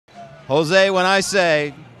Jose, when I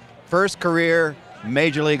say first career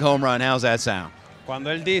Major League home run, how's that sound? Cuando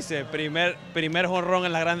él dice primer jonrón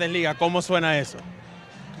en las Grandes Ligas, ¿cómo suena eso?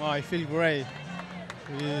 Oh, I feel great.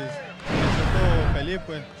 Me siento feliz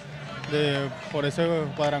pues, por ese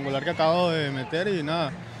cuadrangular que acabo de meter y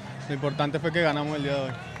nada, lo importante fue que ganamos el día de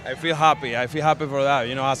hoy. I feel happy for that.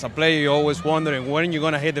 You know, as a player, you're always wondering when you're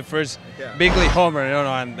going to hit the first big league homer, you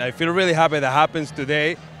know, and I feel really happy that happens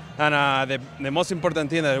today. And the most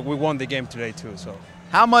important thing that we won the game today too. So.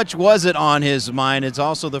 How much was it on his mind? It's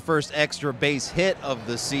also the first extra base hit of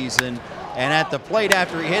the season, and at the plate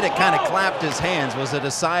after he hit it, kind of clapped his hands. Was it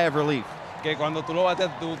a sigh of relief? Que cuando tú lo bates,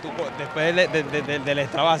 después del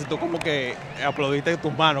extra base, tú como que aplaudiste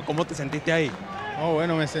tus manos. ¿Cómo te sentiste ahí? Oh,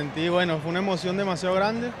 bueno, me sentí, bueno, fue una emoción demasiado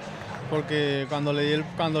grande porque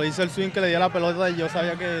cuando hice el swing que le di a la pelota, yo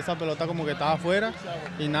sabía que esa pelota como que estaba afuera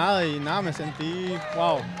y nada, me sentí,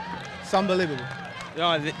 wow, it's unbelievable. You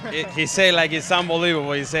know, he said like it's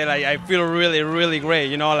unbelievable. He said like I feel really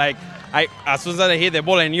great. You know, like as soon as I hit the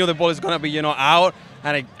ball, I knew the ball is gonna be out,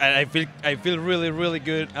 and I feel really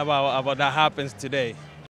good about that happens today.